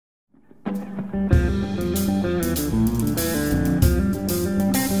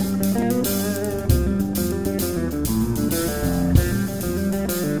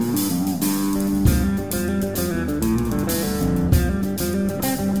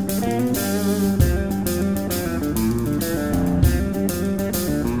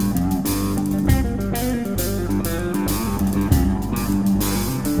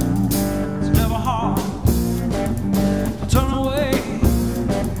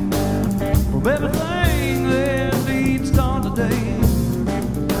of everything that needs done today.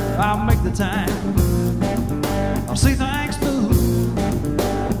 I'll make the time. I'll see things through,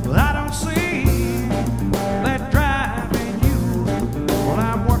 but I don't see that drive in you. Well,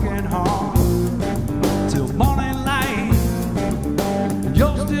 I'm working hard till morning light, and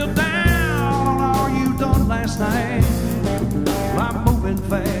you're still down on all you done last night. Well, I'm moving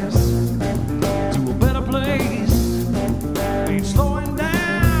fast to a better place, ain't slowing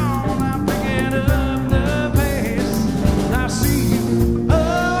down, I'm picking up the pace. And I see you,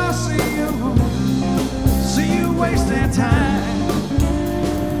 oh, I see you wasting time.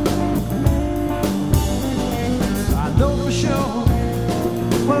 I know for sure,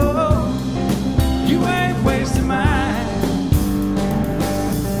 oh, you ain't wasting mine.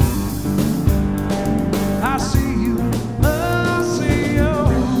 I see you, oh, I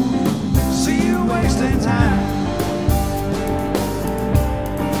see you wasting time.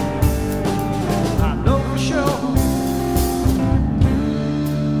 I know for sure,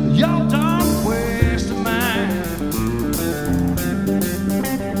 y'all done wasting mine.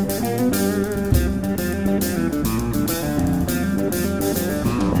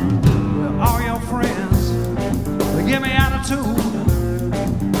 Well, all your friends, they give me attitude.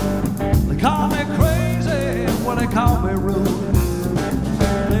 They call me crazy, well, they call me rude.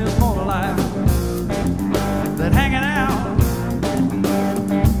 There's more to life than hanging out,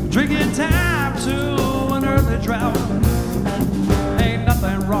 drinking time to an early drought. Ain't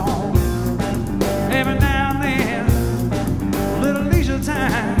nothing wrong. Every now and then, a little leisure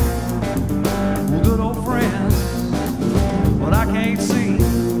time. We're good old friends, but I can't see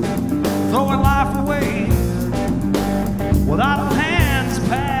throwing life away without our hands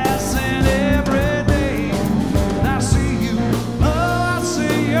passing every day. And I see you, oh, I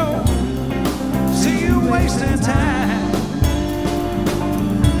see you wasting time.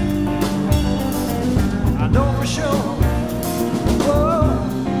 I know for sure, oh,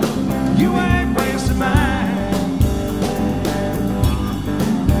 you ain't wasting mine.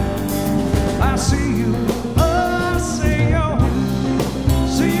 I see you, oh, I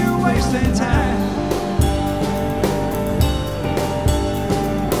see you wasting time.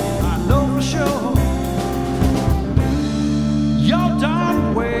 I know for sure, you're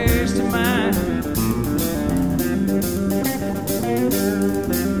done wasting mine.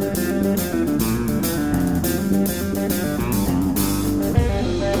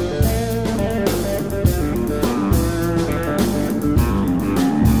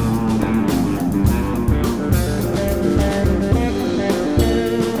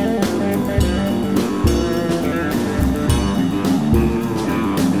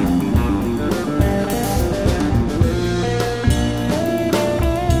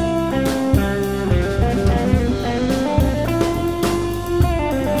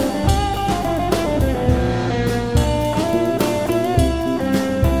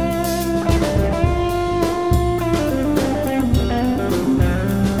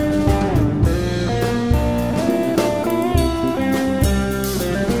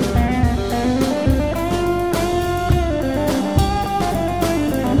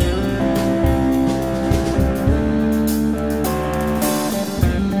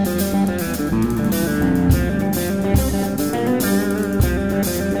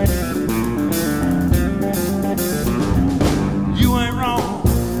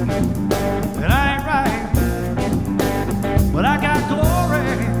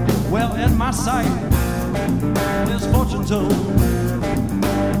 Sight, this fortune told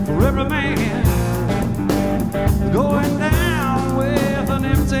for every man going down with an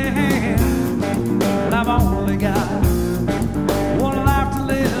empty hand. And I've only got one life to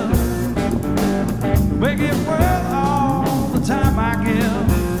live, make it worth all the time I give.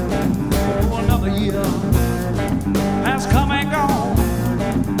 Oh, another year has come and gone,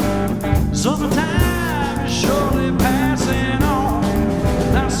 summertime is surely passing on.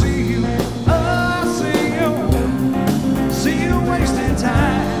 And I see you, wasting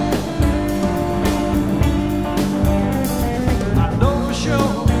time. I know for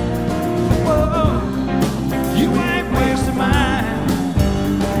sure, whoa, you ain't wasting mine.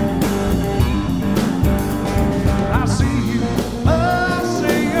 I see you, oh, I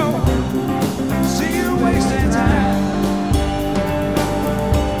see you wasting time.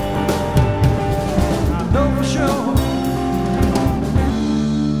 I know for sure,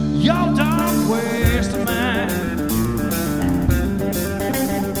 y'all done wasting mine.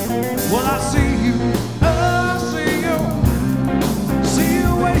 Well, I see you, oh, I see you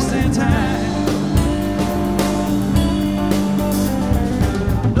wasting time.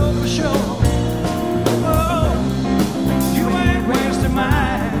 I know for sure, oh, you ain't wasting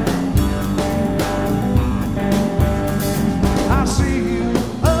mine.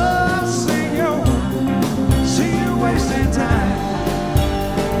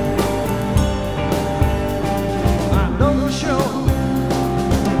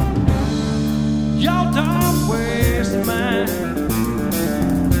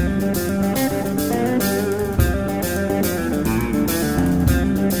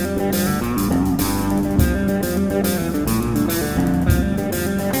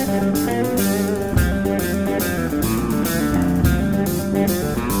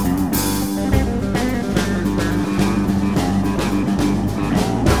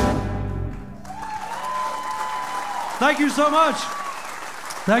 Thank you so much.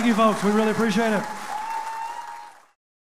 Thank you, folks. We really appreciate it.